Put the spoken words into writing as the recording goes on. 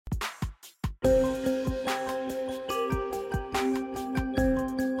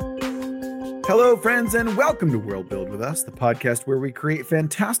Hello, friends, and welcome to World Build With Us, the podcast where we create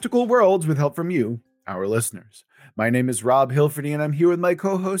fantastical worlds with help from you, our listeners. My name is Rob Hilferty, and I'm here with my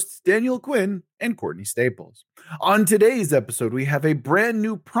co-hosts Daniel Quinn and Courtney Staples. On today's episode, we have a brand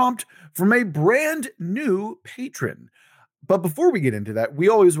new prompt from a brand new patron. But before we get into that, we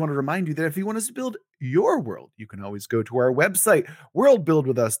always want to remind you that if you want us to build your world, you can always go to our website,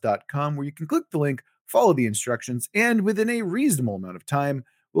 worldbuildwithus.com, where you can click the link, follow the instructions, and within a reasonable amount of time,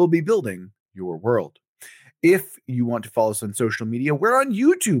 we'll be building your world. If you want to follow us on social media, we're on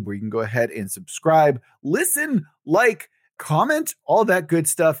YouTube, where you can go ahead and subscribe, listen, like, comment, all that good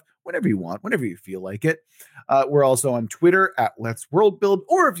stuff, whenever you want, whenever you feel like it. We're also on Twitter at Let's World Build,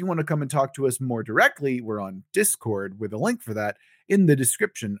 or if you want to come and talk to us more directly, we're on Discord with a link for that in the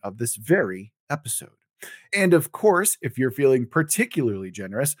description of this very episode. And of course, if you're feeling particularly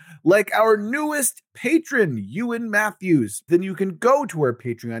generous, like our newest patron, Ewan Matthews, then you can go to our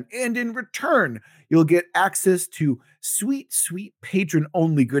Patreon, and in return, you'll get access to sweet, sweet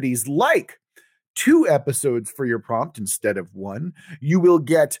patron-only goodies like 2 episodes for your prompt instead of 1. You will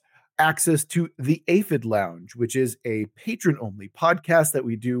get access to the Aphid Lounge, which is a patron-only podcast that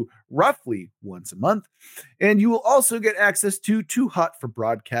we do roughly once a month. And you will also get access to Too Hot for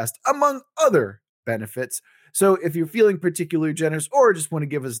Broadcast, among other benefits. So if you're feeling particularly generous or just want to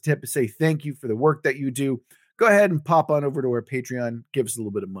give us a tip to say thank you for the work that you do, go ahead and pop on over to our Patreon, give us a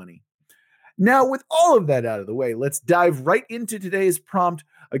little bit of money. Now, with all of that out of the way, let's dive right into today's prompt.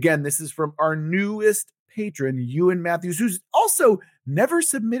 Again, this is from our newest patron, Ewan Matthews, who's also never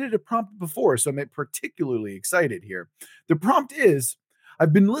submitted a prompt before, so I'm particularly excited here. The prompt is,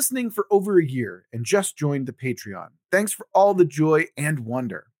 I've been listening for over a year and just joined the Patreon. Thanks for all the joy and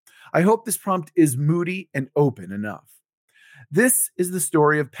wonder. I hope this prompt is moody and open enough. This is the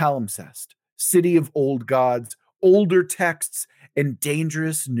story of Palimpsest, city of old gods, older texts, and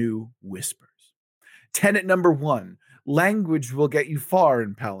dangerous new whispers. Tenet number 1, language will get you far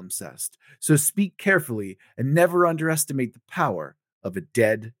in Palimpsest, so speak carefully and never underestimate the power of a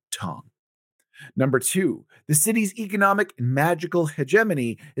dead tongue. Number 2, the city's economic and magical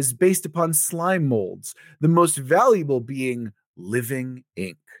hegemony is based upon slime molds, the most valuable being living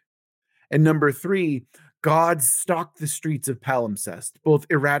ink. And number 3, gods stalk the streets of Palimpsest, both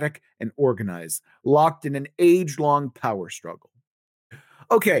erratic and organized, locked in an age-long power struggle.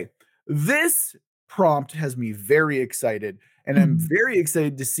 Okay, this prompt has me very excited, and I'm very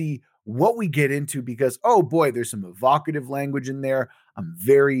excited to see what we get into because, oh boy, there's some evocative language in there. I'm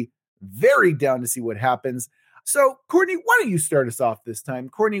very, very down to see what happens. So, Courtney, why don't you start us off this time?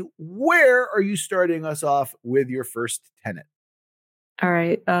 Courtney, where are you starting us off with your first tenet? All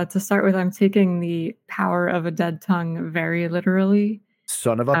right. To start with, I'm taking the power of a dead tongue very literally.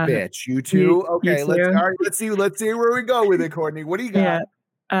 Son of a bitch. You too? Okay, let's see where we go with it, Courtney. What do you got?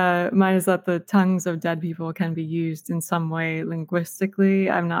 Yeah. Mine is that the tongues of dead people can be used in some way linguistically.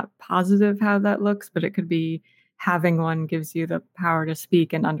 I'm not positive how that looks, but it could be having one gives you the power to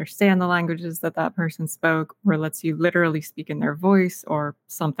speak and understand the languages that person spoke, or lets you literally speak in their voice, or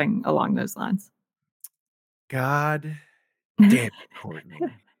something along those lines. God damn it, Courtney.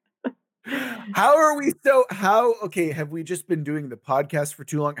 Okay, have we just been doing the podcast for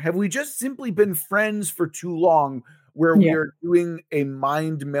too long? Have we just simply been friends for too long where we are doing a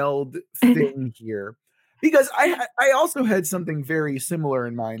mind meld thing here? Because I also had something very similar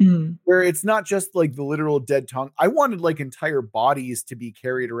in mind where it's not just like the literal dead tongue. I wanted like entire bodies to be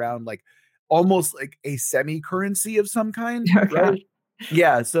carried around like almost like a semi-currency of some kind. Right?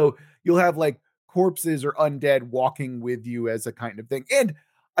 Yeah, so you'll have like corpses or undead walking with you as a kind of thing. And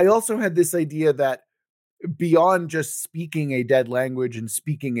I also had this idea that beyond just speaking a dead language and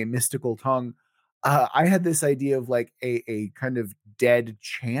speaking a mystical tongue, I had this idea of like a kind of dead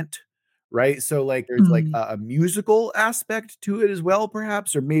chant, right? So like there's like a musical aspect to it as well,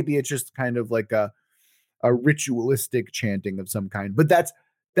 perhaps, or maybe it's just kind of like a ritualistic chanting of some kind. But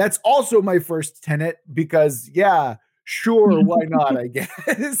that's also my first tenet because sure, why not, I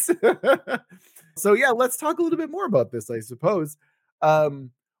guess. So yeah, let's talk a little bit more about this, I suppose.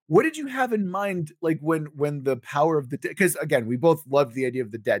 What did you have in mind, like when the power of the because again, we both loved the idea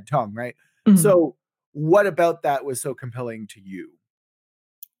of the dead tongue, right? So what about that was so compelling to you?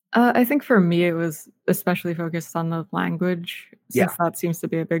 I think for me, it was especially focused on the language, since that seems to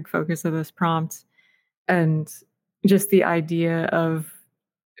be a big focus of this prompt. And just the idea of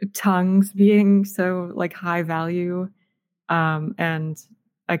tongues being so like high value. And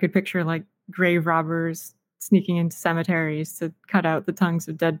I could picture like grave robbers sneaking into cemeteries to cut out the tongues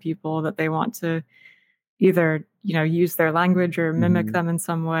of dead people that they want to either, use their language or mimic them in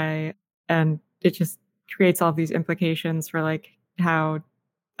some way. And it just creates all these implications for like how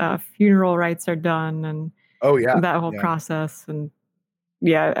funeral rites are done and that whole process. And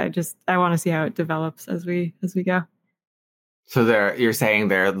I want to see how it develops as we go. So you're saying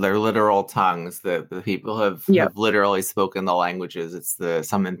they're literal tongues. The people have literally spoken the languages. It's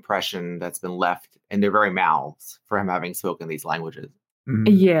some impression that's been left in their very mouths for him having spoken these languages. Mm-hmm.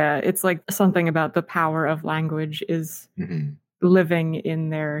 Yeah, it's like something about the power of language is living in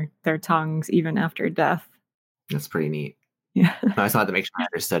their tongues even after death. That's pretty neat. Yeah. I just wanted to make sure I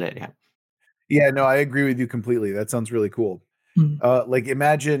understood it. Yeah. Yeah, no, I agree with you completely. That sounds really cool. Like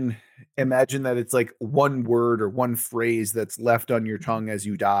imagine that it's like one word or one phrase that's left on your tongue as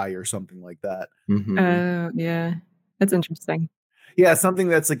you die or something like that. Yeah, that's interesting. Yeah, something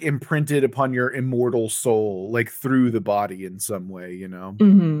that's like imprinted upon your immortal soul, like through the body in some way, you know?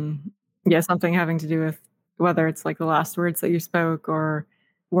 Yeah, something having to do with whether it's like the last words that you spoke or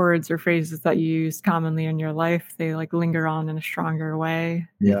words or phrases that you use commonly in your life, they like linger on in a stronger way.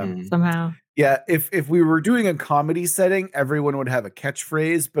 Yeah. Somehow. Yeah, if we were doing a comedy setting, everyone would have a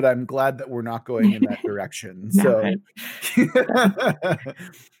catchphrase, but I'm glad that we're not going in that direction. So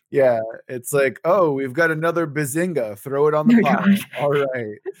yeah, it's like, oh, we've got another bazinga, throw it on the pot. All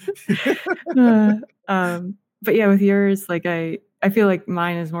right. But yeah, with yours, like I feel like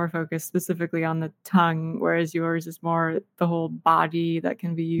mine is more focused specifically on the tongue, whereas yours is more the whole body that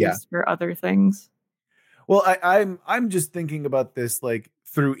can be used for other things. Well, I'm just thinking about this like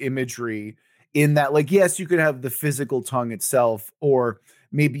through imagery in that, like, yes, you could have the physical tongue itself, or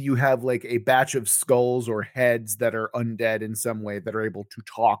maybe you have like a batch of skulls or heads that are undead in some way that are able to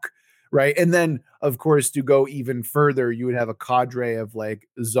talk, right? And then, of course, to go even further, you would have a cadre of like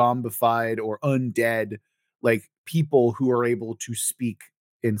zombified or undead like people who are able to speak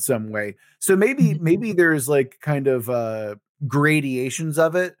in some way. So maybe there's like kind of gradations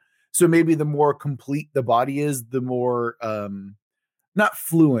of it. So maybe the more complete the body is, the more not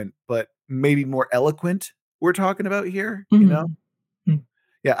fluent, but maybe more eloquent we're talking about here, you know?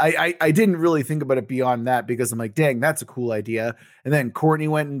 Yeah, I didn't really think about it beyond that because I'm like, dang, that's a cool idea. And then Courtney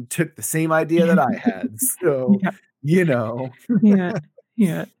went and took the same idea that I had. So, you know.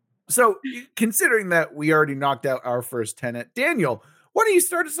 Yeah. So considering that we already knocked out our first tenet, Daniel, why don't you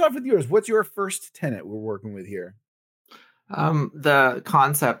start us off with yours? What's your first tenet we're working with here? The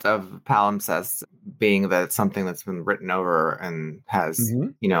concept of palimpsest being that it's something that's been written over and has,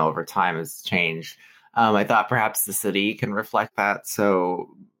 over time has changed. I thought perhaps the city can reflect that.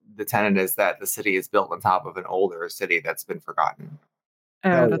 So the tenet is that the city is built on top of an older city that's been forgotten.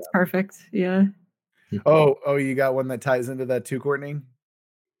 Oh, that's perfect. Yeah. Oh, you got one that ties into that too, Courtney?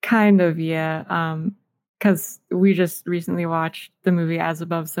 Kind of, yeah. Because we just recently watched the movie As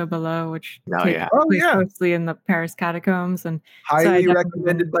Above, So Below, which takes place mostly in the Paris catacombs, and highly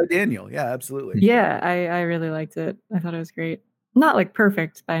recommended by Daniel. Yeah, absolutely. Yeah, I really liked it. I thought it was great. Not like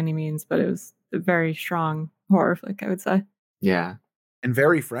perfect by any means, but it was a very strong horror flick, I would say. Yeah, and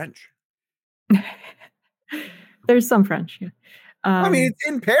very French. There's some French. Yeah. I mean, it's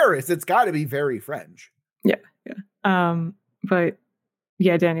in Paris. It's got to be very French. Yeah. But.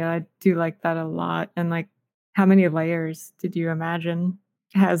 Yeah, Daniel, I do like that a lot. And like, how many layers did you imagine?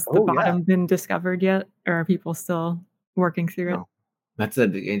 Has the bottom been discovered yet? Or are people still working through it? That's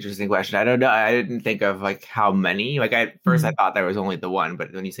an interesting question. I don't know. I didn't think of like how many. Like at first I thought there was only the one,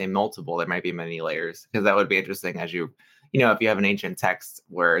 but when you say multiple, there might be many layers, because that would be interesting as if you have an ancient text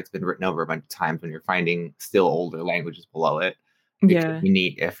where it's been written over a bunch of times, when you're finding still older languages below it. It could be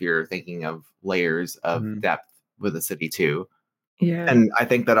neat if you're thinking of layers of depth with a city too. Yeah. And I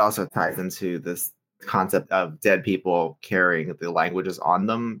think that also ties into this concept of dead people carrying the languages on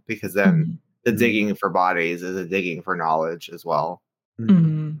them, because then the digging for bodies is a digging for knowledge as well.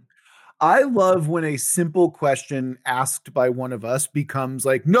 I love when a simple question asked by one of us becomes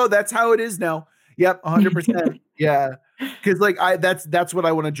like, no, that's how it is now. Yep, 100%. Yeah. Because like that's what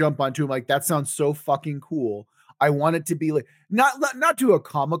I want to jump onto. I'm like, that sounds so fucking cool. I want it to be like not to a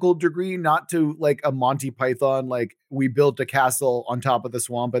comical degree, not to like a Monty Python, like we built a castle on top of the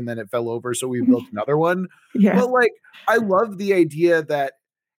swamp and then it fell over, so we built another one. Yeah. But like, I love the idea that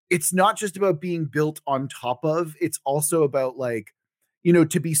it's not just about being built on top of, it's also about like,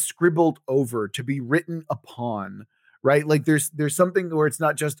 to be scribbled over, to be written upon, right? Like there's something where it's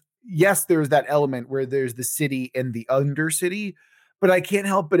not just, yes, there's that element where there's the city and the undercity, but I can't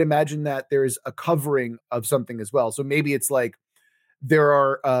help but imagine that there's a covering of something as well. So maybe it's like there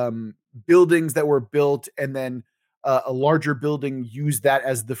are buildings that were built and then a larger building used that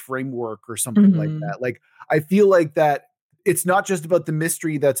as the framework or something like that. Like, I feel like that it's not just about the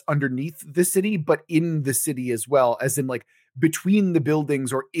mystery that's underneath the city, but in the city as well, as in like between the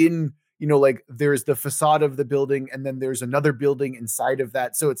buildings or in, like there's the facade of the building and then there's another building inside of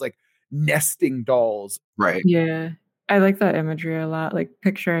that. So it's like nesting dolls. Right. Yeah. I like that imagery a lot, like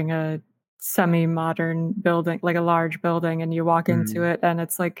picturing a semi-modern building, like a large building, and you walk into it and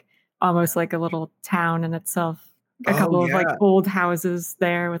it's like almost like a little town in itself. A couple of like old houses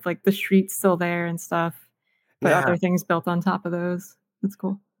there with like the streets still there and stuff, but other things built on top of those. That's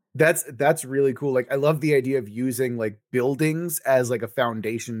cool. That's really cool. Like I love the idea of using like buildings as like a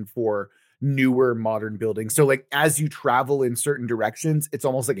foundation for newer modern buildings. So like as you travel in certain directions, it's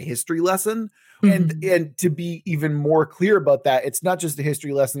almost like a history lesson. And to be even more clear about that, it's not just a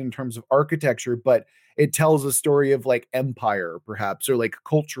history lesson in terms of architecture, but it tells a story of like empire perhaps, or like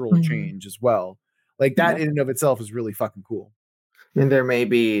cultural change as well. Like that in and of itself is really fucking cool. And there may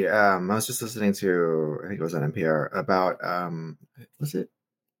be I was just listening to, I think it was on NPR about was it,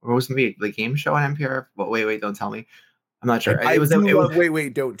 or was it the game show on NPR? But wait, don't tell me. I'm not sure. It was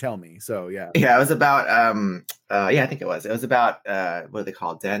wait, don't tell me. So yeah. Yeah, it was about I think it was. It was about what are they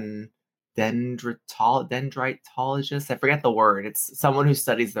called? Dendritologist. I forget the word. It's someone who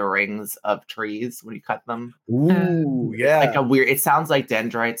studies the rings of trees when you cut them. Ooh, yeah. Like it sounds like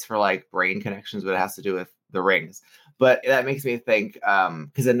dendrites for like brain connections, but it has to do with the rings. But that makes me think,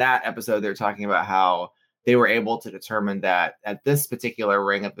 because in that episode they're talking about how they were able to determine that at this particular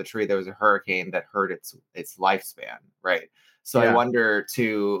ring of the tree there was a hurricane that hurt its lifespan, right? So I wonder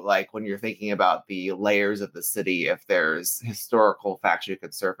too, like when you're thinking about the layers of the city, if there's historical facts you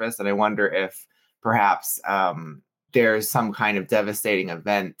could surface. And I wonder if perhaps there's some kind of devastating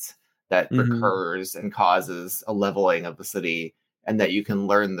event that recurs and causes a leveling of the city, and that you can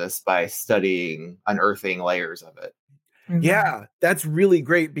learn this by unearthing layers of it. Yeah, that's really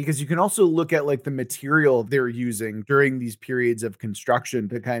great, because you can also look at like the material they're using during these periods of construction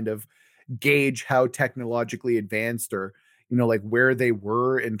to kind of gauge how technologically advanced, or like where they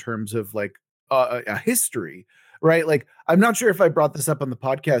were in terms of like a history, right? Like I'm not sure if I brought this up on the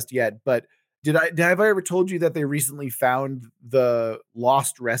podcast yet, but have I ever told you that they recently found the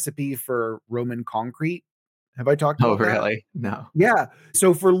lost recipe for Roman concrete? Have I talked about that? Oh, really? No. Yeah.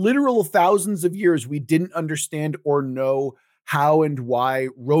 So for literal thousands of years, we didn't understand or know how and why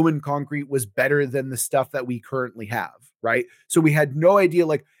Roman concrete was better than the stuff that we currently have, right? So we had no idea,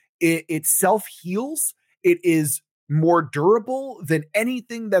 like it self-heals. It is more durable than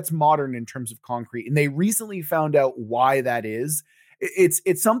anything that's modern in terms of concrete. And they recently found out why that is.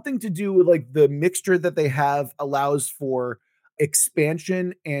 It's something to do with like the mixture that they have allows for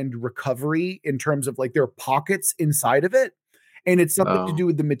expansion and recovery in terms of like there are pockets inside of it, and it's something to do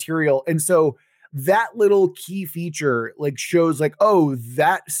with the material. And so that little key feature like shows like, oh,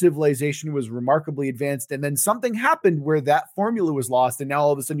 that civilization was remarkably advanced, and then something happened where that formula was lost, and now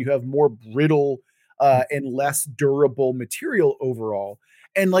all of a sudden you have more brittle and less durable material overall.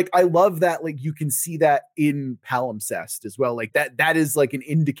 And like I love that, like you can see that in palimpsest as well, like that is like an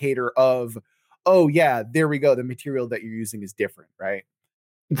indicator of, oh yeah, there we go, the material that you're using is different, right?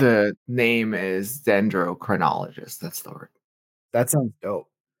 The name is dendrochronologist. That's the word. That sounds dope.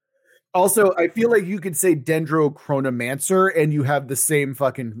 Also, I feel like you could say dendrochronomancer and you have the same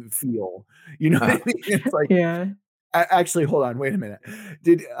fucking feel. You know what I mean? It's like, yeah. Actually, hold on, wait a minute.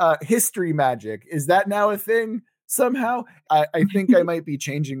 Did history magic, is that now a thing somehow? I think I might be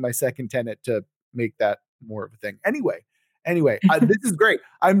changing my second tenet to make that more of a thing. Anyway, this is great.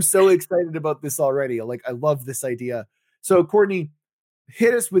 I'm so excited about this already. Like, I love this idea. So, Courtney,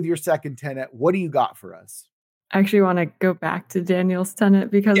 hit us with your second tenet. What do you got for us? I actually want to go back to Daniel's tenet,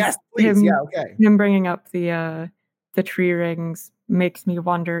 because yes, please. Him bringing up the tree rings makes me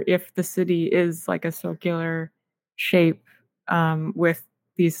wonder if the city is like a circular shape with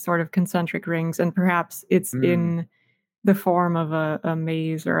these sort of concentric rings, and perhaps it's in the form of a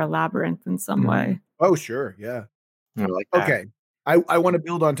maze or a labyrinth in some way. Oh, sure. Yeah. I like that. Okay. I want to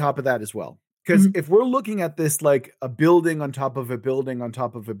build on top of that as well. Because if we're looking at this like a building on top of a building on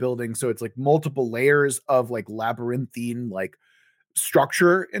top of a building, so it's like multiple layers of like labyrinthine like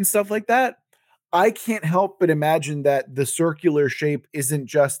structure and stuff like that, I can't help but imagine that the circular shape isn't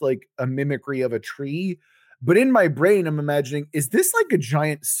just like a mimicry of a tree, but in my brain, I'm imagining, is this like a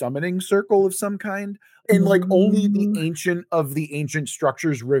giant summoning circle of some kind? And like only the ancient of the ancient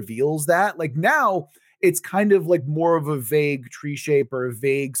structures reveals that. Like now it's kind of like more of a vague tree shape or a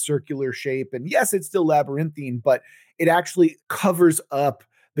vague circular shape. And yes, it's still labyrinthine, but it actually covers up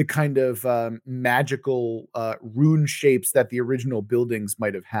the kind of magical rune shapes that the original buildings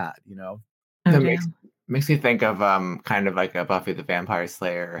might have had, you know? Makes me think of kind of like a Buffy the Vampire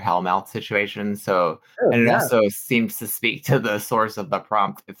Slayer Hellmouth situation. So, it also seems to speak to the source of the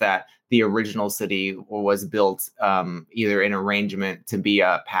prompt, if that the original city was built either in arrangement to be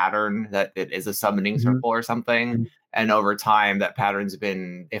a pattern that it is a summoning circle or something. And over time, that pattern's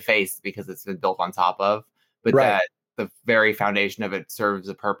been effaced because it's been built on top of. But that the very foundation of it serves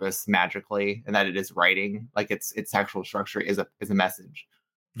a purpose magically, and that it is writing. Like its actual structure is a message.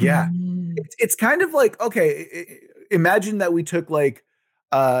 Yeah. It's kind of like, okay, imagine that we took like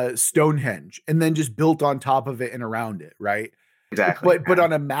Stonehenge and then just built on top of it and around it, right? Exactly. But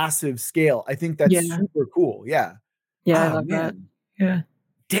on a massive scale. I think that's super cool. Yeah. Yeah, I love that. Yeah.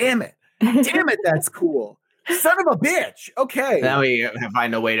 Damn it. That's cool. Son of a bitch. Okay. Now we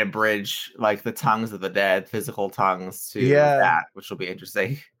find a way to bridge like the tongues of the dead, physical tongues, to that, which will be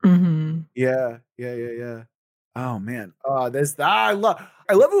interesting. Yeah. Oh man. I love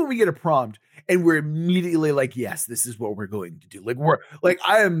it when we get a prompt and we're immediately like, yes, this is what we're going to do. Like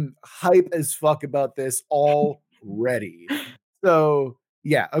I am hype as fuck about this already. So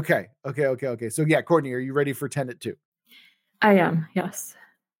yeah, okay. So yeah, Courtney, are you ready for Tenet 2? I am, yes.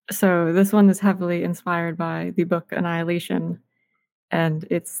 So this one is heavily inspired by the book Annihilation, and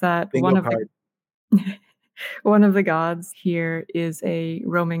it's that one of the gods here is a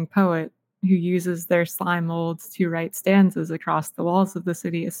roaming poet who uses their slime molds to write stanzas across the walls of the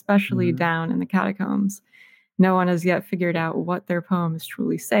city, especially down in the catacombs. No one has yet figured out what their poem is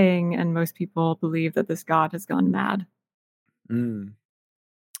truly saying, and most people believe that this god has gone mad.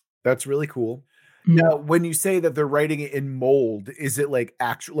 That's really cool. Now, when you say that they're writing it in mold, is it like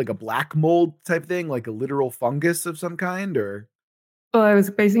actual, like a black mold type thing, like a literal fungus of some kind, or? Well, I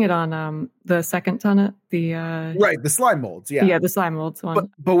was basing it on the second Tenet, the slime molds, yeah, the slime molds one.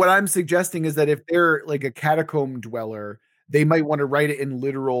 But what I'm suggesting is that if they're like a catacomb dweller, they might want to write it in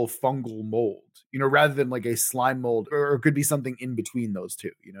literal fungal mold, rather than like a slime mold, or it could be something in between those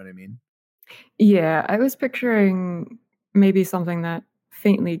two. You know what I mean? Yeah, I was picturing maybe something that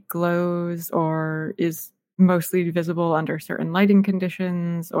faintly glows or is mostly visible under certain lighting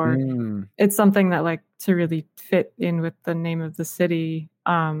conditions, or it's something that, like, to really fit in with the name of the city,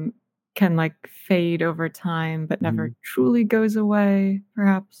 can like fade over time but never truly goes away,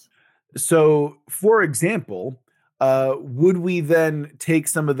 perhaps. So, for example, would we then take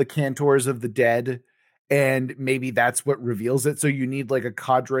some of the cantors of the dead and maybe that's what reveals it? So you need like a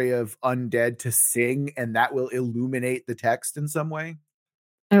cadre of undead to sing, and that will illuminate the text in some way?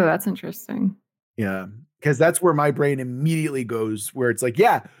 Oh, that's interesting. Yeah, because that's where my brain immediately goes, where it's like,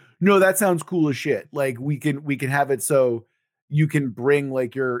 yeah, no, that sounds cool as shit. Like we can have it so you can bring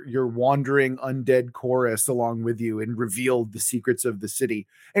like your wandering undead chorus along with you and reveal the secrets of the city.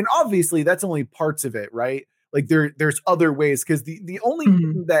 And obviously that's only parts of it, right? Like there's other ways, because the only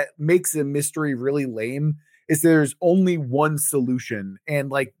thing that makes a mystery really lame is there's only one solution, and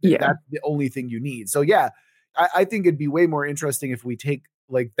like that's the only thing you need. So yeah, I think it'd be way more interesting if we take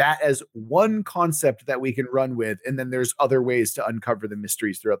like that as one concept that we can run with, and then there's other ways to uncover the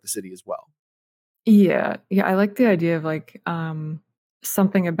mysteries throughout the city as well. Yeah, I like the idea of like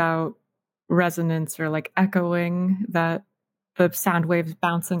something about resonance or like echoing, that the sound waves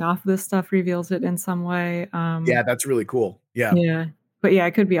bouncing off this stuff reveals it in some way. Yeah, that's really cool. Yeah. But yeah,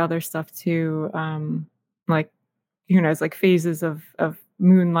 it could be other stuff too, like, who knows, like phases of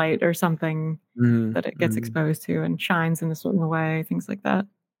moonlight or something that it gets exposed to and shines in a certain way, things like that.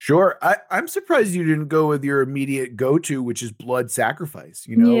 Sure. I'm surprised you didn't go with your immediate go-to, which is blood sacrifice.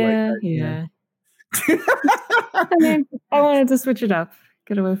 I mean, I wanted to switch it up,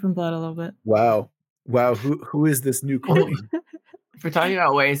 get away from blood a little bit. Wow. Who is this new Courtney? If we're talking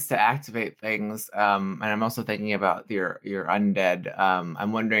about ways to activate things, and I'm also thinking about your undead,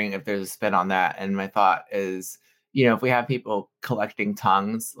 I'm wondering if there's a spin on that. And my thought is, if we have people collecting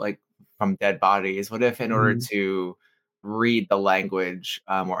tongues like from dead bodies, what if in order to read the language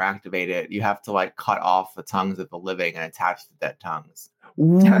or activate it, you have to like cut off the tongues of the living and attach the dead tongues?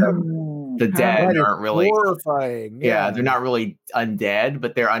 The dead aren't really horrifying. Yeah, they're not really undead,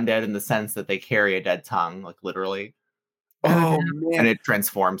 but they're undead in the sense that they carry a dead tongue, like literally. Oh man! And it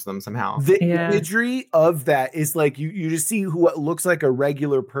transforms them somehow. The imagery of that is like you just see what looks like a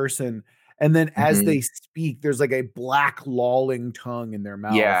regular person, and then as they speak, there's like a black lolling tongue in their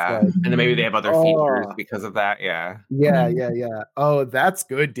mouth. Yeah, like, and then maybe they have other features because of that. Yeah. Oh, that's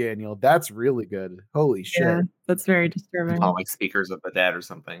good, Daniel. That's really good. Holy shit! Yeah, that's very disturbing. Like speakers of the dead or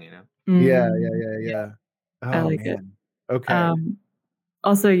something, Yeah. Oh, I like it. Okay.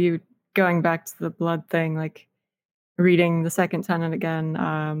 Also, you going back to the blood thing, like reading the second Tenet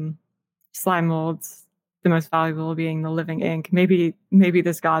again, slime molds, the most valuable being the living ink. Maybe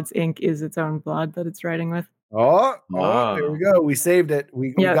this god's ink is its own blood that it's writing with. Oh, there we go. We saved it.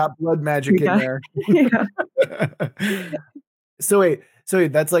 We got blood magic in there. Yeah. So So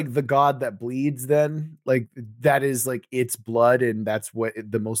that's like the god that bleeds then? Like that is like its blood and that's what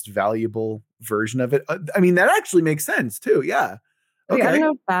the most valuable version of it. I mean, that actually makes sense too. Yeah. Okay. Okay. I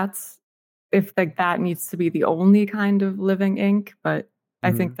don't know if like that needs to be the only kind of living ink, but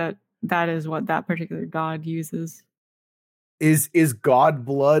I think that is what that particular god uses. Is god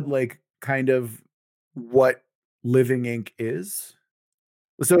blood like kind of what living ink is?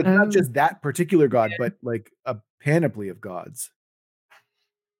 So it's not just that particular god, but like a panoply of gods.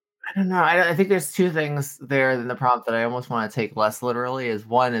 I don't know. I think there's two things there in the prompt that I almost want to take less literally. Is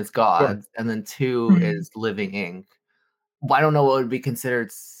one is gods, and then two is living ink. I don't know what would be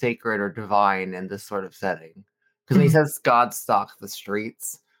considered sacred or divine in this sort of setting. Because when he says God stalks the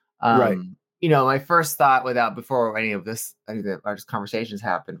streets, Right. My first thought before any of our conversations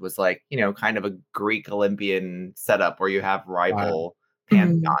happened was like, kind of a Greek Olympian setup where you have rival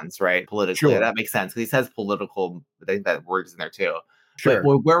pantheons, right? Politically. That makes sense. Because he says political, I think that word's in there too. Sure.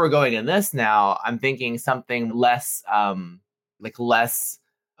 But where we're going in this now, I'm thinking something less, less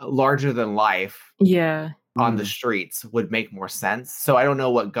larger than life. Yeah. On the streets would make more sense. So I don't know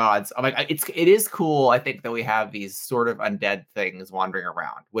what gods. I'm like, it is cool. I think that we have these sort of undead things wandering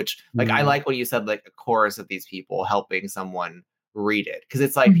around, which I like what you said, like a chorus of these people helping someone read it, because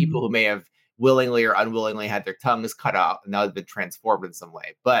it's like people who may have willingly or unwillingly had their tongues cut out and now have been transformed in some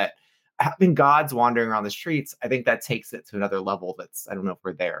way. But having gods wandering around the streets, I think that takes it to another level. I don't know if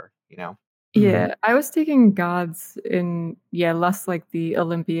we're there. Yeah, I was taking gods in, less like the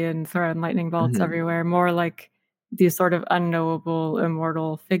Olympian throwing lightning bolts everywhere, more like these sort of unknowable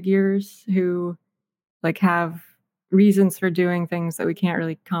immortal figures who like have reasons for doing things that we can't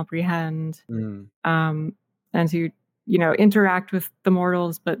really comprehend. And who, interact with the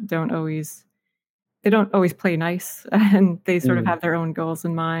mortals, but don't always play nice, and they sort of have their own goals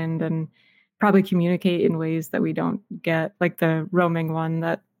in mind and probably communicate in ways that we don't get, like the roaming one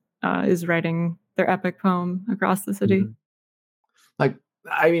that is writing their epic poem across the city. I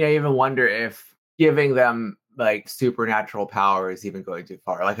even wonder if giving them like supernatural power is even going too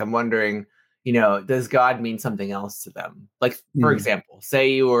far. Like, I'm wondering, does God mean something else to them? Like, for example,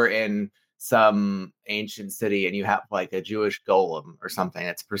 say you were in some ancient city and you have like a Jewish golem or something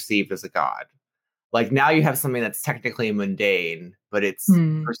that's perceived as a god. Like, now you have something that's technically mundane, but it's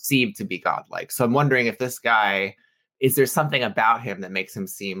perceived to be godlike. So I'm wondering if this guy, is there something about him that makes him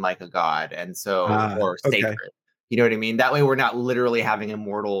seem like a god and or sacred? You know what I mean? That way we're not literally having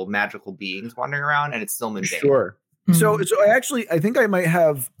immortal magical beings wandering around and it's still mundane. Sure. So I think I might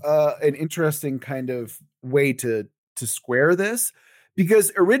have an interesting kind of way to square this,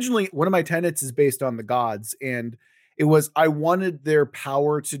 because originally one of my tenets is based on the gods, and it was, I wanted their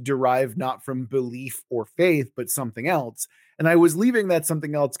power to derive not from belief or faith, but something else. And I was leaving that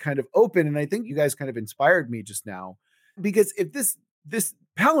something else kind of open. And I think you guys kind of inspired me just now, because if this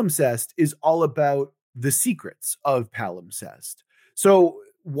palimpsest is all about the secrets of palimpsest, so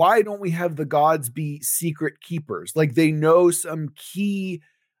why don't we have the gods be secret keepers? Like, they know some key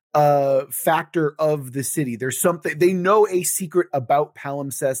factor of the city. There's something, they know a secret about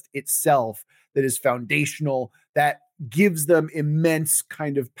palimpsest itself that is foundational, that gives them immense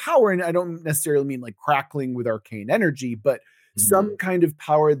kind of power. And I don't necessarily mean like crackling with arcane energy, but some kind of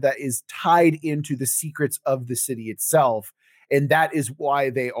power that is tied into the secrets of the city itself. And that is why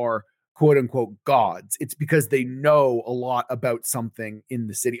they are quote unquote gods. It's because they know a lot about something in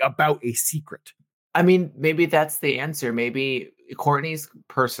the city, about a secret. I mean, maybe that's the answer. Maybe Courtney's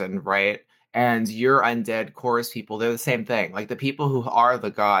person, right? And your undead chorus people, they're the same thing. Like, the people who are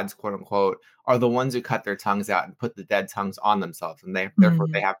the gods, quote unquote, are the ones who cut their tongues out and put the dead tongues on themselves. And therefore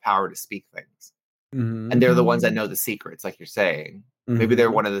they have power to speak things. And they're the ones that know the secrets, like you're saying. Maybe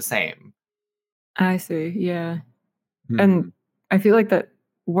they're one of the same. I see. Yeah. And I feel like that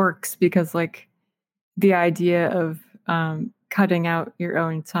works because, like, the idea of cutting out your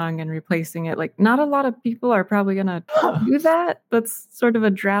own tongue and replacing it, like, not a lot of people are probably gonna do that. That's sort of a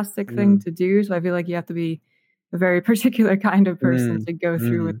drastic thing to do. So I feel like you have to be a very particular kind of person to go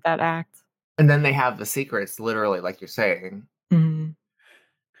through with that act. And then they have the secrets, literally, like you're saying.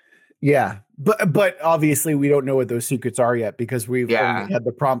 Yeah, but obviously we don't know what those secrets are yet, because we've only had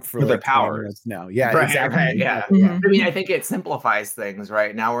the prompt for like powers now. Yeah, right, exactly. Right, yeah. I mean, I think it simplifies things,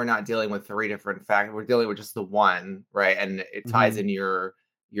 right? Now we're not dealing with 3 different factors; we're dealing with just the one, right? And it ties in your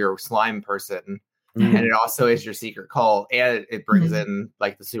slime person, and it also is your secret cult, and it brings in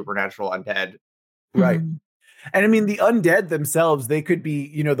like the supernatural undead, right? And I mean, the undead themselves, they could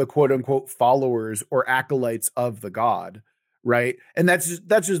be, the quote unquote followers or acolytes of the god. Right. And that's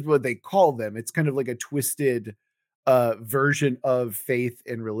just what they call them. It's kind of like a twisted version of faith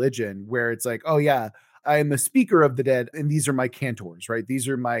and religion, where it's like, oh yeah, I am a speaker of the dead, and these are my cantors, right? This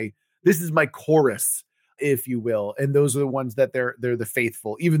is my chorus, if you will. And those are the ones that they're the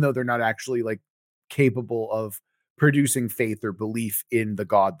faithful, even though they're not actually like capable of producing faith or belief in the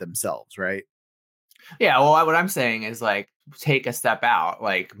god themselves, right? Yeah, well, what I'm saying is like take a step out,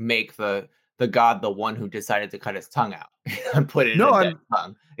 like make the god the one who decided to cut his tongue out and put it in a dead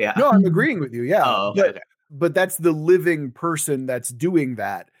tongue. Yeah. No, I'm agreeing with you. Yeah. Oh, okay. But that's the living person that's doing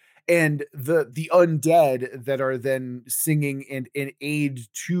that. And the undead that are then singing and in aid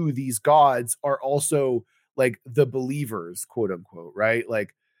to these gods are also like the believers, quote unquote, right?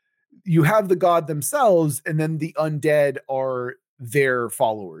 Like you have the god themselves, and then the undead are their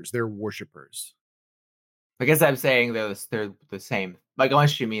followers, their worshipers. I guess I'm saying they're the same. Like,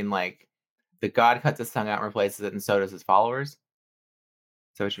 unless you mean like the god cuts his tongue out and replaces it, and so does his followers. Is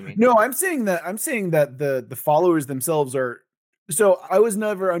that what you mean? No, I'm saying that the followers themselves are. So I was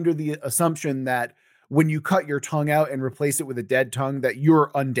never under the assumption that when you cut your tongue out and replace it with a dead tongue, that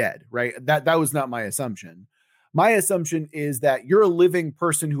you're undead, right? That was not my assumption. My assumption is that you're a living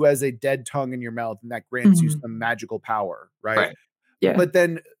person who has a dead tongue in your mouth, and that grants you some magical power, right? Yeah. But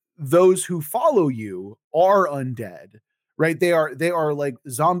then those who follow you are undead, right? They are like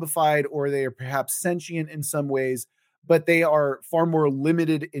zombified, or they are perhaps sentient in some ways, but they are far more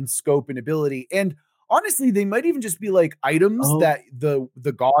limited in scope and ability. And honestly, they might even just be like items that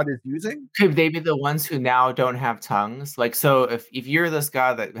the god is using. Could they be the ones who now don't have tongues? Like, so if you're this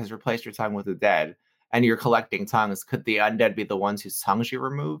god that has replaced your tongue with the dead and you're collecting tongues, could the undead be the ones whose tongues you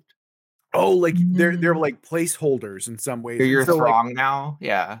removed? Oh, like they're like placeholders in some ways. They're your so throng like, now?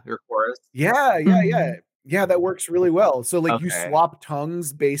 Yeah, your chorus. Yeah, that works really well. So like you Okay. swap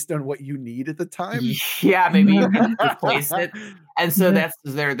tongues based on what you need at the time. Yeah, maybe you can replace it. And so that's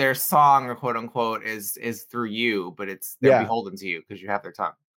their song, or quote unquote, is through you, but they're beholden to you because you have their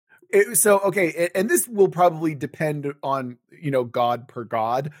tongue. And this will probably depend on, god per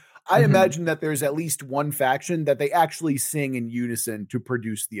god. I imagine that there's at least one faction that they actually sing in unison to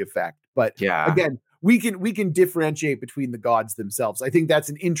produce the effect. But again, we can differentiate between the gods themselves. I think that's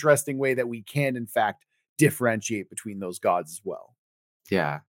an interesting way that we can, in fact, differentiate between those gods as well.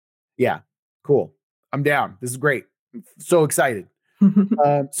 Yeah. Cool. I'm down. This is great. I'm so excited.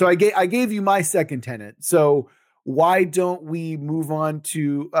 So I gave you my second tenet. So why don't we move on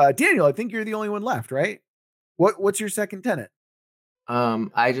to Daniel? I think you're the only one left, right? What's your second tenet?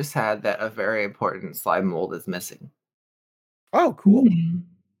 I just had that a very important slime mold is missing. Oh, cool.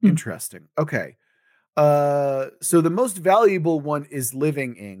 Interesting. Okay. So the most valuable one is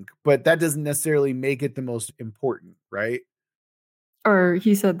living ink, but that doesn't necessarily make it the most important, right? Or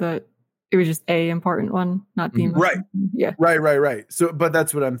he said that it was just a important one, not the most important. Yeah. Right. So, but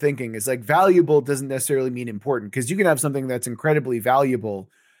that's what I'm thinking is like valuable doesn't necessarily mean important, because you can have something that's incredibly valuable,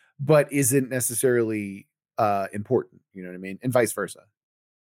 but isn't necessarily important. You know what I mean? And vice versa.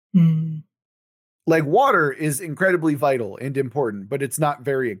 Like water is incredibly vital and important, but it's not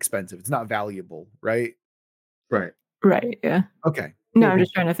very expensive. It's not valuable, right? Right. Yeah. Okay. No, I'm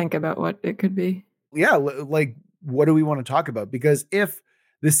just trying to think about what it could be. Yeah. Like, what do we want to talk about? Because if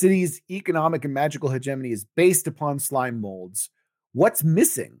the city's economic and magical hegemony is based upon slime molds, what's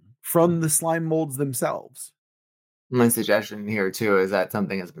missing from the slime molds themselves? My suggestion here too is that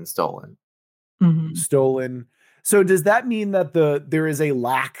something has been stolen. Stolen. So does that mean that there is a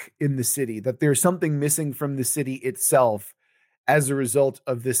lack in the city, that there's something missing from the city itself as a result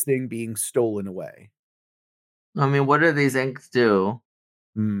of this thing being stolen away? I mean, what do these inks do?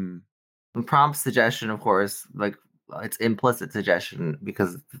 Prompt suggestion, of course, like it's implicit suggestion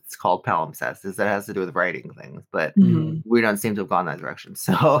because it's called palimpsest, is that it has to do with writing things, but we don't seem to have gone that direction.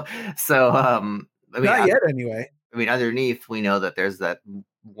 So I mean, not yet anyway. I mean, underneath we know that there's that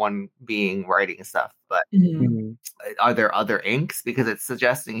one being writing stuff, but are there other inks? Because it's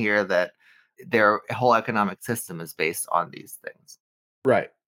suggesting here that their whole economic system is based on these things. Right.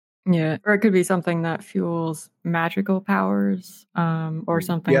 Yeah. Or it could be something that fuels magical powers, or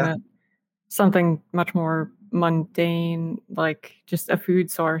something much more mundane, like just a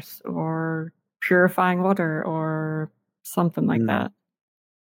food source or purifying water or something like that.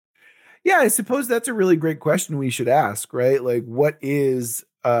 Yeah, I suppose that's a really great question we should ask, right? Like, why is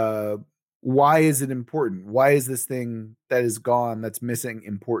it important? Why is this thing that is gone, that's missing,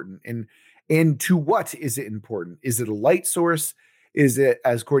 important? And to what is it important? Is it a light source? Is it,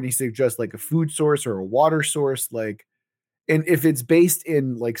 as Courtney suggests, like a food source or a water source? Like, and if it's based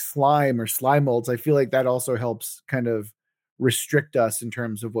in like slime or slime molds, I feel like that also helps kind of restrict us in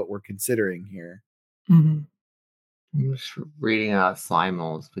terms of what we're considering here. I'm just reading out slime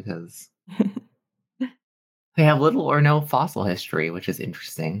molds because they have little or no fossil history, which is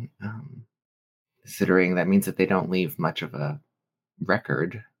interesting. considering that means that they don't leave much of a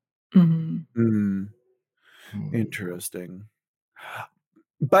record. Interesting.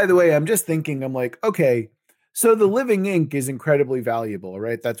 By the way, I'm just thinking, I'm like, okay, so the living ink is incredibly valuable,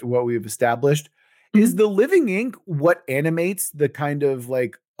 right? That's what we've established. Is the living ink what animates the kind of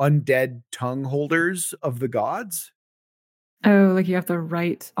like undead tongue holders of the gods? Oh, like you have to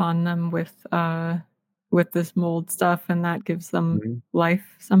write on them with this mold stuff, and that gives them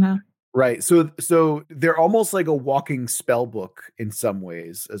life somehow. Right. So they're almost like a walking spell book in some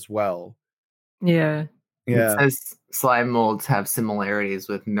ways as well. Yeah. It says slime molds have similarities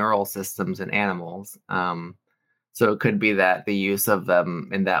with neural systems in animals. So it could be that the use of them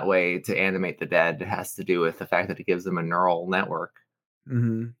in that way to animate the dead has to do with the fact that it gives them a neural network.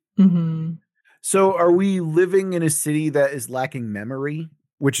 So are we living in a city that is lacking memory,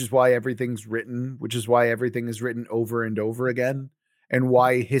 which is why everything's written, which is why everything is written over and over again, and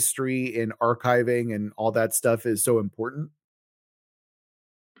why history and archiving and all that stuff is so important?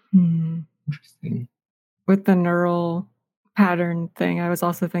 Interesting. With the neural pattern thing, I was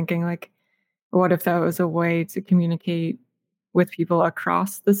also thinking, like, what if that was a way to communicate with people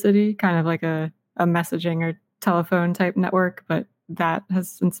across the city, kind of like a messaging or telephone type network, but that has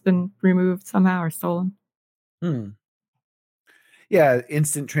since been removed somehow or stolen? Yeah,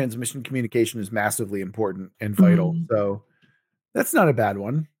 instant transmission communication is massively important and vital. So that's not a bad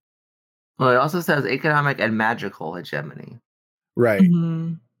one. Well, it also says economic and magical hegemony. Right.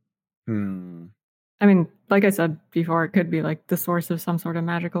 I mean, like I said before, it could be like the source of some sort of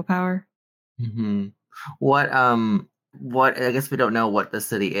magical power. What I guess we don't know what the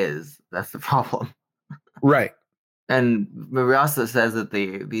city is. That's the problem. Right. And Mariasa says that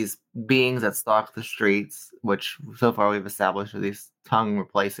these beings that stalk the streets, which so far we've established are these tongue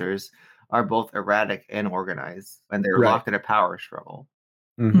replacers, are both erratic and organized, and they're locked in a power struggle.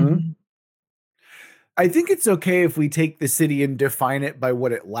 I think it's okay if we take the city and define it by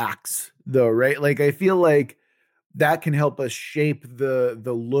what it lacks, though, right? Like, I feel like that can help us shape the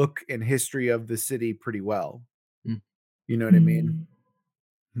look and history of the city pretty well. You know what I mean?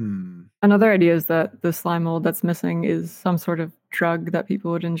 Another idea is that the slime mold that's missing is some sort of drug that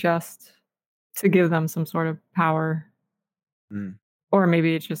people would ingest to give them some sort of power. Or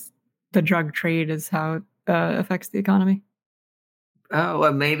maybe it's just the drug trade is how it affects the economy. Oh,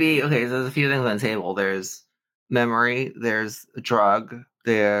 well, maybe. Okay, so there's a few things on the table. There's memory, there's a drug,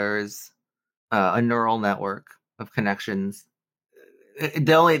 there's a neural network of connections.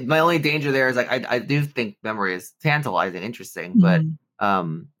 My only danger there is like I do think memory is tantalizing, interesting, but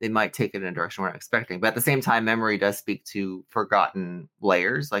it might take it in a direction we're not expecting. But at the same time, memory does speak to forgotten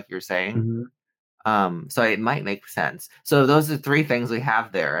layers, like you're saying. So it might make sense. So those are three things we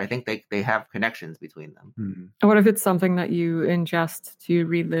have there. I think they have connections between them. What if it's something that you ingest to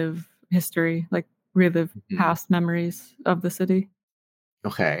relive history, like relive past memories of the city?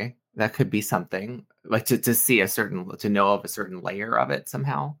 Okay, that could be something, like to see to know of a certain layer of it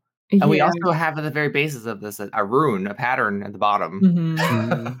somehow. And we also have at the very basis of this a rune, a pattern at the bottom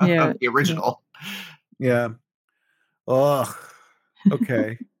of the original. Yeah. Ugh.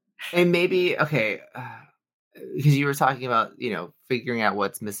 Okay. And maybe, because you were talking about, figuring out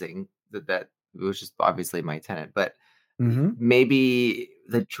what's missing, that was just obviously my tenet, but maybe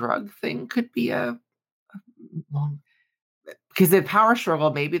the drug thing could be because the power struggle,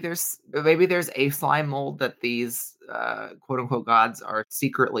 maybe there's a slime mold that these quote unquote gods are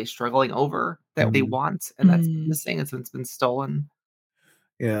secretly struggling over that they want, and that's missing. It's been stolen.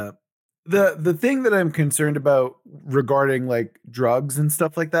 Yeah. The thing that I'm concerned about regarding like drugs and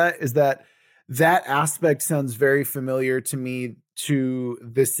stuff like that is that aspect sounds very familiar to me to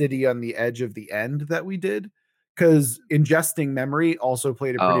the city on the edge of the end that we did, because ingesting memory also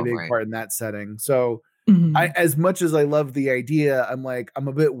played a pretty big part in that setting. So as much as I love the idea, I'm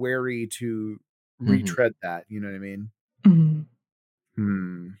a bit wary to retread that. You know what I mean?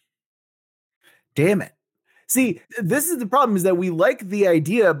 Damn it. See, this is the problem, is that we like the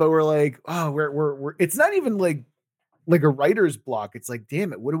idea, but we're like, oh, we're it's not even like a writer's block. It's like,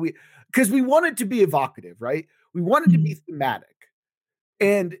 damn it, what do we, because we want it to be evocative, right? We want it to be thematic.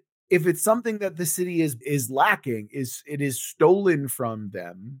 And if it's something that the city is lacking, it is stolen from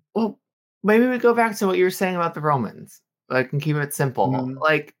them. Well, maybe we go back to what you were saying about the Romans. I can keep it simple.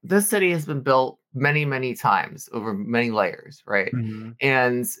 Like, this city has been built many, many times over many layers, right?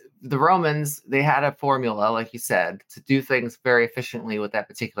 And the Romans, they had a formula, like you said, to do things very efficiently with that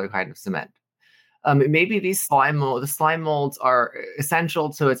particular kind of cement. Maybe the slime molds are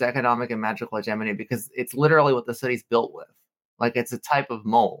essential to its economic and magical hegemony because it's literally what the city's built with. Like, it's a type of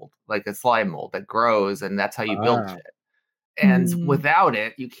mold, like a slime mold that grows, and that's how you build it. And without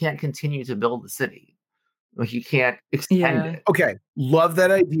it, you can't continue to build the city. Like, you can't extend it. Okay. Love that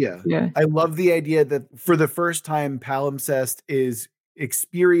idea. Yeah. I love the idea that for the first time, palimpsest is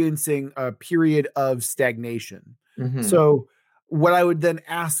experiencing a period of stagnation. Mhm. So what I would then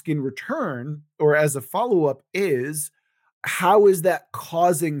ask in return, or as a follow-up, is how is that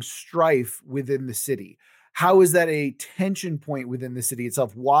causing strife within the city? How is that a tension point within the city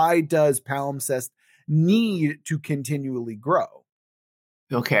itself? Why does palimpsest need to continually grow?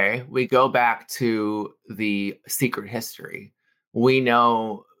 Okay, we go back to the secret history. We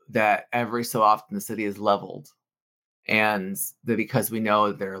know that every so often the city is leveled, and that because we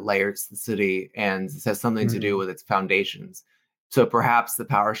know there are layers to the city, and it has something to do with its foundations. So perhaps the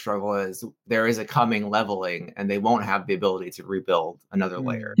power struggle is there is a coming leveling, and they won't have the ability to rebuild another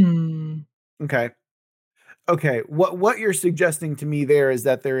layer. Okay. What you're suggesting to me there is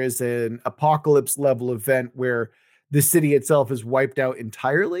that there is an apocalypse level event where the city itself is wiped out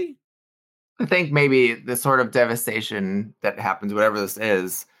entirely? I think maybe the sort of devastation that happens, whatever this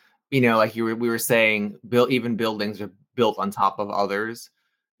is, like we were saying, even buildings are built on top of others.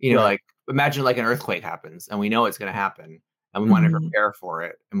 Right. Like, imagine like an earthquake happens, and we know it's going to happen, and we want to prepare for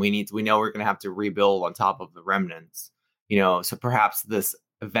it, and we know we're going to have to rebuild on top of the remnants. So perhaps this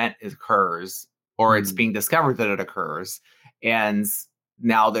event occurs, or it's being discovered that it occurs, and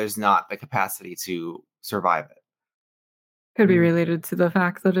now there's not the capacity to survive it. Could be related to the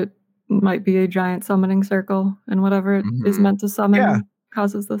fact that it might be a giant summoning circle, and whatever it is meant to summon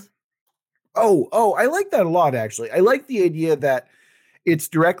causes this. Oh, I like that a lot, actually. I like the idea that it's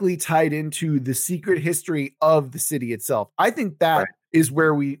directly tied into the secret history of the city itself. I think that is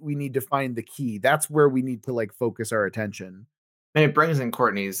where we need to find the key. That's where we need to like focus our attention. And it brings in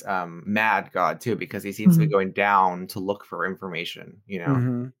Courtney's mad god too, because he seems to be going down to look for information,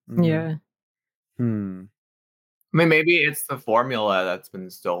 Yeah. I mean, maybe it's the formula that's been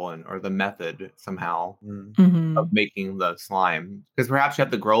stolen, or the method somehow of making the slime. Because perhaps you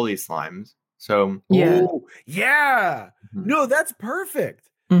have to grow these slimes. So no, that's perfect.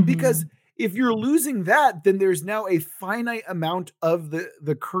 Because if you're losing that, then there's now a finite amount of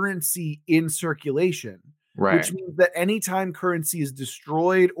the currency in circulation. Right. Which means that anytime currency is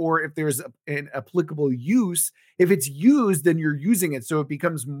destroyed, or if there's an applicable use, if it's used, then you're using it. So it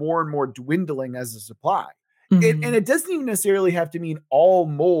becomes more and more dwindling as a supply. And it doesn't even necessarily have to mean all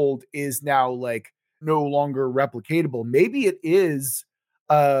mold is now like no longer replicatable. Maybe it is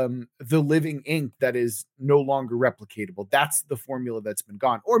the living ink that is no longer replicatable. That's the formula that's been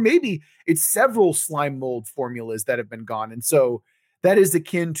gone. Or maybe it's several slime mold formulas that have been gone. And so that is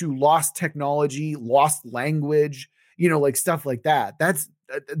akin to lost technology, lost language, like stuff like that. That's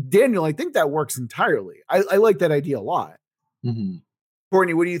Daniel, I think that works entirely. I like that idea a lot.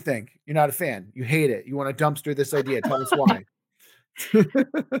 Courtney, what do you think? You're not a fan. You hate it. You want to dumpster this idea. Tell us why.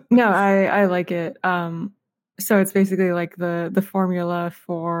 No, I like it. So it's basically like the formula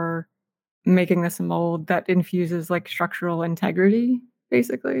for making this mold that infuses like structural integrity,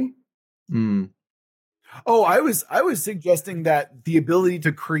 basically. Oh, I was suggesting that the ability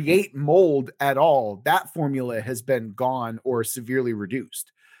to create mold at all, that formula has been gone or severely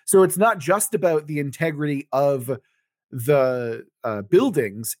reduced. So it's not just about the integrity of the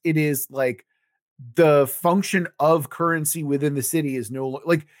buildings. It is like the function of currency within the city is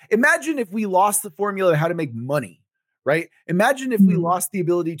like, imagine if we lost the formula how to make money, right? Imagine if we lost the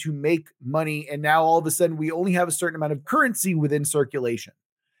ability to make money, and now all of a sudden we only have a certain amount of currency within circulation.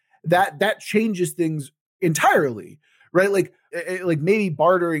 That changes things entirely, right? Like maybe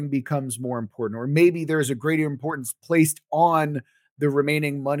bartering becomes more important, or maybe there's a greater importance placed on the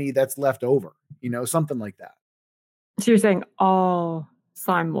remaining money that's left over, something like that. So you're saying all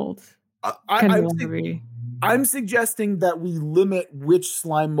slime molds? I'm suggesting that we limit which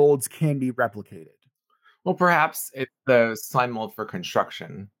slime molds can be replicated. Well, perhaps it's the slime mold for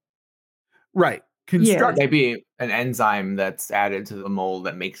construction. Right. Maybe an enzyme that's added to the mold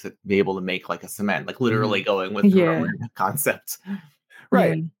that makes it be able to make like a cement, like literally going with the Roman concept.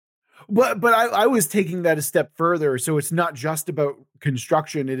 Right. But I was taking that a step further. So it's not just about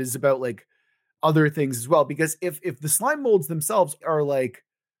construction. It is about like other things as well. Because if the slime molds themselves are like,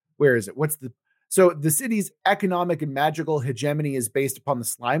 where is it? So the city's economic and magical hegemony is based upon the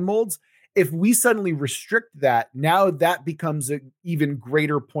slime molds. If we suddenly restrict that, now that becomes an even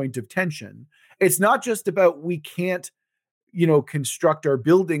greater point of tension. It's not just about we can't, construct our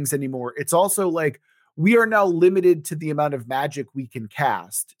buildings anymore. It's also like we are now limited to the amount of magic we can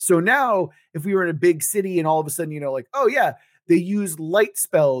cast. So now if we were in a big city and all of a sudden, like, oh yeah, they use light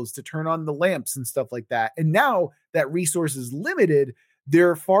spells to turn on the lamps and stuff like that. And now that resource is limited,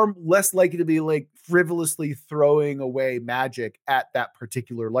 they're far less likely to be like frivolously throwing away magic at that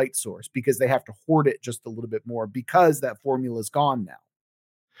particular light source because they have to hoard it just a little bit more because that formula is gone now.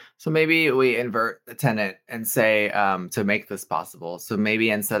 So maybe we invert the tenet and say, to make this possible. So maybe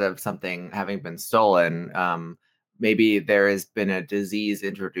instead of something having been stolen, maybe there has been a disease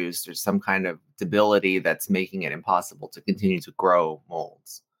introduced or some kind of debility that's making it impossible to continue to grow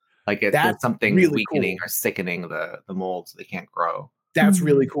molds. Like it's something really weakening cool. or sickening the molds so they can't grow. That's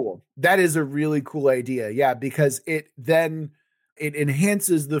really cool. That is a really cool idea. Yeah, because it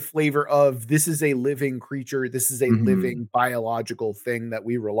enhances the flavor of this is a living creature. This is a living biological thing that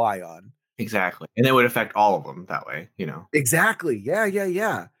we rely on. Exactly. And it would affect all of them that way, you know? Exactly.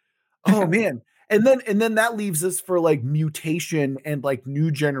 Yeah. Oh man. And then that leaves us for like mutation and like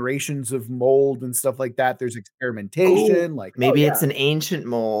new generations of mold and stuff like that. There's experimentation. Like maybe it's an ancient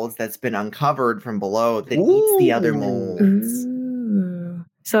mold that's been uncovered from below that eats the other molds.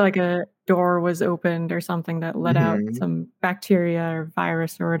 So like a door was opened or something that let out some bacteria or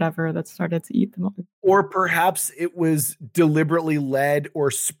virus or whatever that started to eat the mold. Or perhaps it was deliberately led or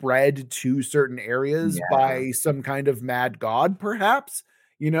spread to certain areas by some kind of mad god, perhaps.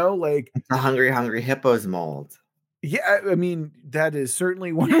 You know, like the hungry hippos mold. Yeah, I mean, that is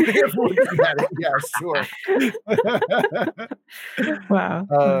certainly one way of looking at it. Yeah, sure. Wow.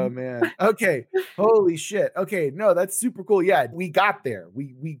 Oh man. Okay. Holy shit. Okay. No, that's super cool. Yeah, we got there.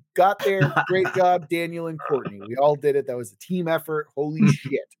 We got there. Great job, Daniel and Courtney. We all did it. That was a team effort. Holy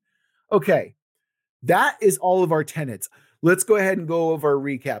shit. Okay. That is all of our tenets. Let's go ahead and go over a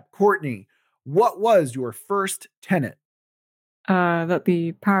recap. Courtney, what was your first tenet? That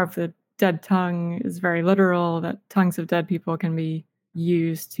the power of the dead tongue is very literal, that tongues of dead people can be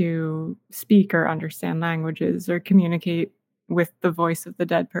used to speak or understand languages or communicate with the voice of the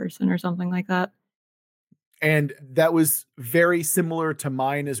dead person or something like that. And that was very similar to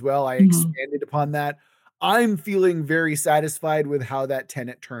mine as well. I expanded upon that. I'm feeling very satisfied with how that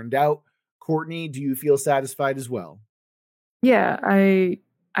tenet turned out. Courtney, do you feel satisfied as well? Yeah,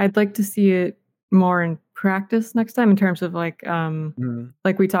 I'd like to see it more in practice next time in terms of like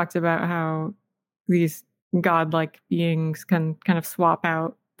like we talked about how these godlike beings can kind of swap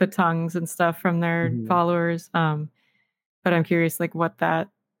out the tongues and stuff from their followers. But I'm curious like what that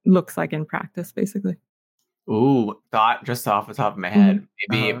looks like in practice, basically. Ooh, thought just off the top of my head.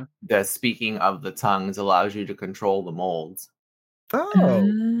 Maybe the speaking of the tongues allows you to control the molds. Oh,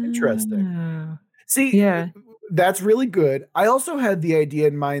 interesting. See, that's really good. I also had the idea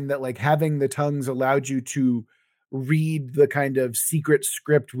in mind that like having the tongues allowed you to read the kind of secret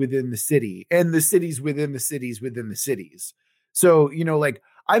script within the city and the cities within the cities within the cities. So, you know, like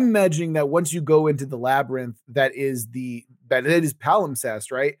I'm imagining that once you go into the labyrinth, that is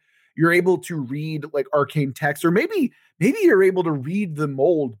palimpsest, right? You're able to read like arcane text, or maybe you're able to read the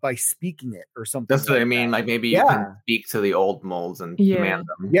mold by speaking it or something. That's what I mean. Like maybe you can speak to the old molds and command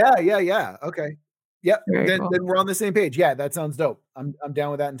them. Yeah. Okay. Yep. Then we're on the same page. Yeah, that sounds dope. I'm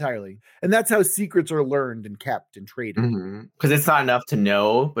down with that entirely. And that's how secrets are learned and kept and traded. Because it's not enough to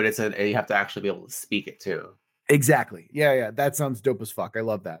know, but you have to actually be able to speak it too. Exactly. Yeah. That sounds dope as fuck. I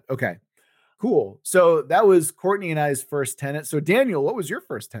love that. Okay. Cool. So that was Courtney and I's first tenet. So Daniel, what was your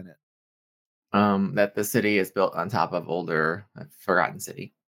first tenet? That the city is built on top of older, forgotten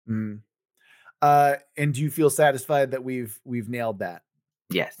city. And do you feel satisfied that we've nailed that?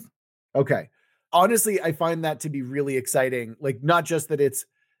 Yes. Okay. Honestly, I find that to be really exciting. Like not just that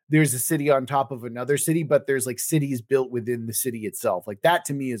there's a city on top of another city, but there's like cities built within the city itself. Like that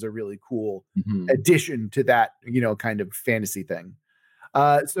to me is a really cool addition to that, you know, kind of fantasy thing.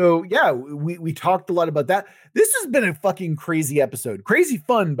 So yeah, we talked a lot about that. This has been a fucking crazy episode. Crazy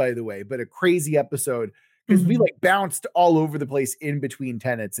fun, by the way, but a crazy episode because we like bounced all over the place in between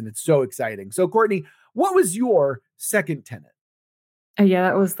tenets, and it's so exciting. So Courtney, what was your second tenet? Yeah,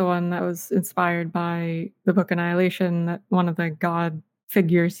 that was the one that was inspired by the book Annihilation, that one of the god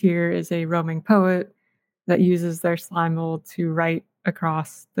figures here is a roaming poet that uses their slime mold to write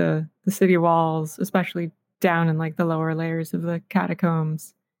across the city walls, especially down in like the lower layers of the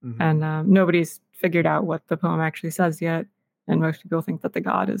catacombs. And nobody's figured out what the poem actually says yet. And most people think that the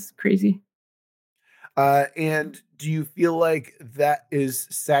god is crazy. And do you feel like that is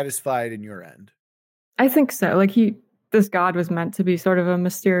satisfied in your end? I think so. Like this god was meant to be sort of a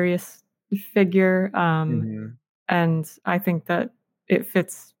mysterious figure. And I think that it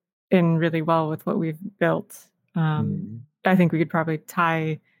fits in really well with what we've built. I think we could probably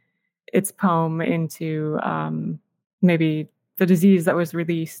tie its poem into maybe the disease that was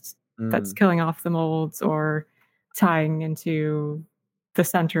released that's killing off the molds, or tying into the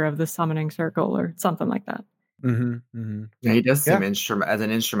center of the summoning circle or something like that. Yeah, he does seem as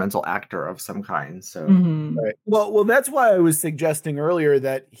an instrumental actor of some kind. So, right. Well, that's why I was suggesting earlier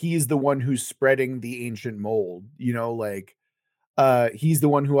that he's the one who's spreading the ancient mold. You know, like he's the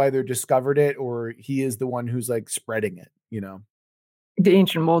one who either discovered it or he is the one who's like spreading it. You know, the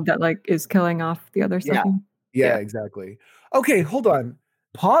ancient mold that like is killing off the other stuff. Yeah, exactly. Okay, hold on.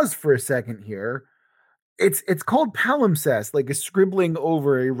 Pause for a second here. It's called palimpsest, like a scribbling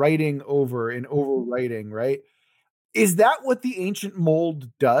over, a writing over, an overwriting, right? Is that what the ancient mold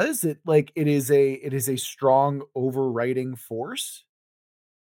does? It is a strong overwriting force?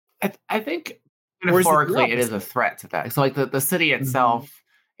 I think metaphorically it is a threat to that. So like the city itself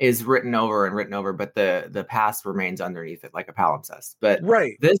is written over, but the past remains underneath it like a palimpsest. But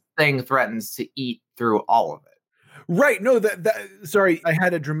this thing threatens to eat through all of it. Right. No, sorry, I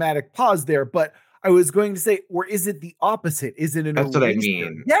had a dramatic pause there, but I was going to say, or is it the opposite? Is it an eraser? That's what I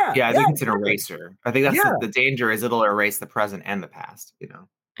mean. Yeah. I think it's an eraser. I think that's the danger is it'll erase the present and the past, you know?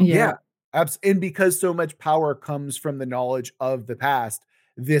 Yeah. And because so much power comes from the knowledge of the past,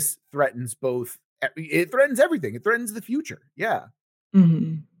 this threatens both. It threatens everything. It threatens the future. Yeah.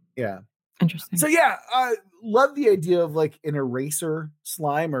 Yeah. Interesting. So I love the idea of like an eraser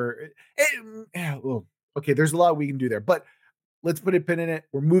slime okay, there's a lot we can do there, but let's put a pin in it.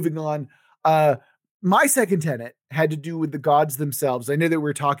 We're moving on. My second tenet had to do with the gods themselves. I know that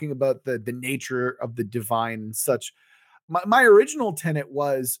we're talking about the nature of the divine and such. My original tenet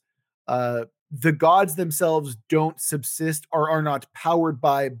was the gods themselves don't subsist or are not powered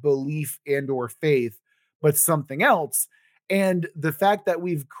by belief and or faith, but something else. And the fact that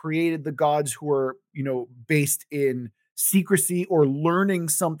we've created the gods who are, based in secrecy or learning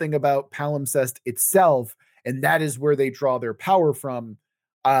something about palimpsest itself, and that is where they draw their power from.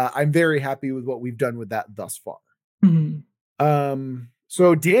 I'm very happy with what we've done with that thus far.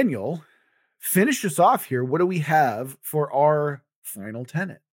 So Daniel, finish us off here. What do we have for our final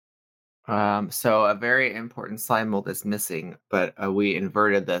tenet? So a very important slime mold is missing, but we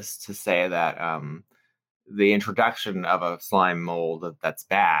inverted this to say that the introduction of a slime mold that's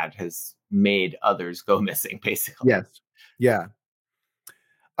bad has made others go missing, basically. Yes. Yeah.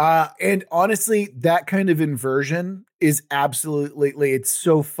 And honestly, that kind of inversion is absolutely, it's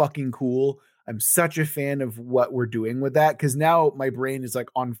so fucking cool. I'm such a fan of what we're doing with that because now my brain is like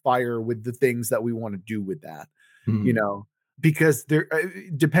on fire with the things that we want to do with that, because there,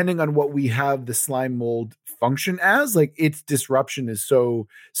 depending on what we have the slime mold function as, like its disruption is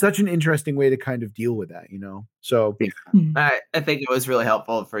such an interesting way to kind of deal with that, So I think it was really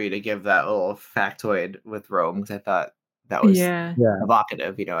helpful for you to give that little factoid with Rome because I thought that was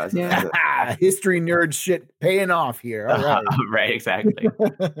evocative, as history nerd shit paying off here. All right. Right, exactly.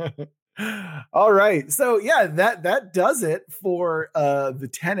 All right. So that does it for the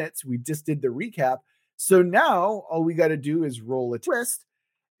tenets. We just did the recap. So now all we got to do is roll a twist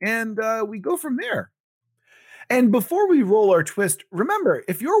and we go from there. And before we roll our twist, remember,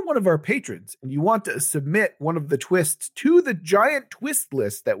 if you're one of our patrons and you want to submit one of the twists to the giant twist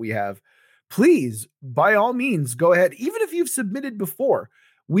list that we have, please, by all means, go ahead. Even if you've submitted before,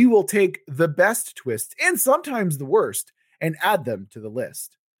 we will take the best twists and sometimes the worst and add them to the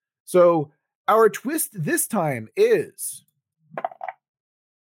list. So our twist this time is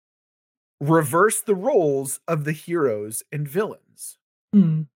reverse the roles of the heroes and villains.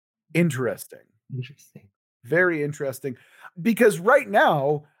 Interesting. Very interesting. Because right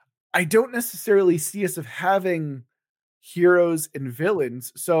now, I don't necessarily see us of having heroes and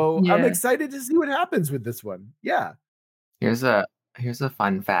villains. So I'm excited to see what happens with this one. Yeah. Here's a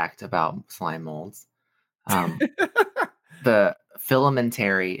fun fact about slime molds. The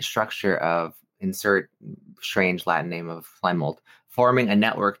filamentary structure of insert strange Latin name of slime mold forming a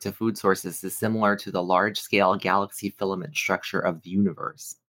network to food sources is similar to the large-scale galaxy filament structure of the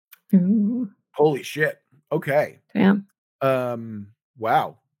universe. Ooh. Holy shit. Okay. Damn.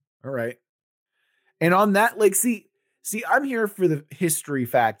 Wow. All right. And on that, like, see, I'm here for the history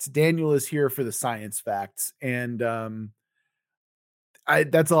facts. Daniel is here for the science facts. And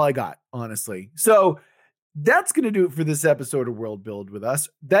that's all I got, honestly. So that's going to do it for this episode of World Build with Us.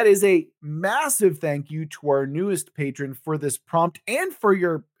 That is a massive thank you to our newest patron for this prompt and for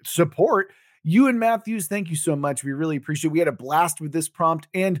your support. Ewan Matthews, thank you so much. We really appreciate it. We had a blast with this prompt,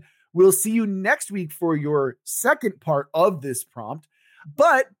 and we'll see you next week for your second part of this prompt.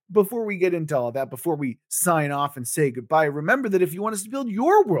 But before we get into all that, before we sign off and say goodbye, remember that if you want us to build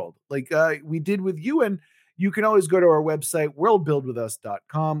your world like we did with Ewan, you can always go to our website,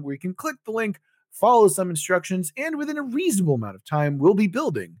 worldbuildwithus.com, where you can click the link, follow some instructions, and within a reasonable amount of time, we'll be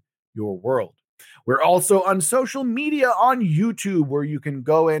building your world. We're also on social media on YouTube, where you can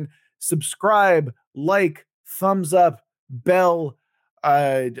go and subscribe, like, thumbs up, bell,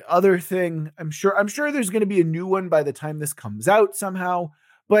 other thing. I'm sure there's going to be a new one by the time this comes out somehow.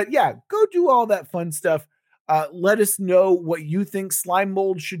 But yeah, go do all that fun stuff. Let us know what you think Slime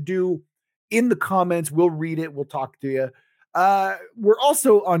Mold should do in the comments. We'll read it. We'll talk to you. We're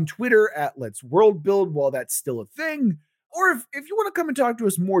also on Twitter at Let's World Build while that's still a thing. Or if you want to come and talk to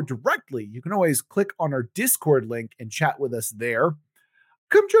us more directly, you can always click on our Discord link and chat with us there.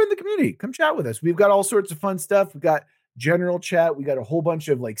 Come join the community. Come chat with us. We've got all sorts of fun stuff. We've got general chat. We got a whole bunch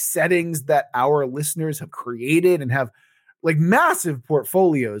of like settings that our listeners have created and have like massive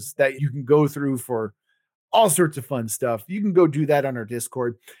portfolios that you can go through for all sorts of fun stuff. You can go do that on our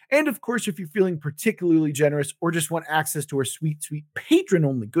Discord. And of course, if you're feeling particularly generous or just want access to our sweet, sweet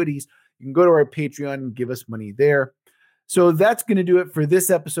patron-only goodies, you can go to our Patreon and give us money there. So that's going to do it for this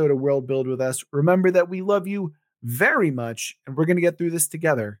episode of World Build with Us. Remember that we love you very much, and we're going to get through this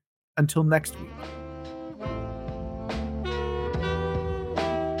together. Until next week.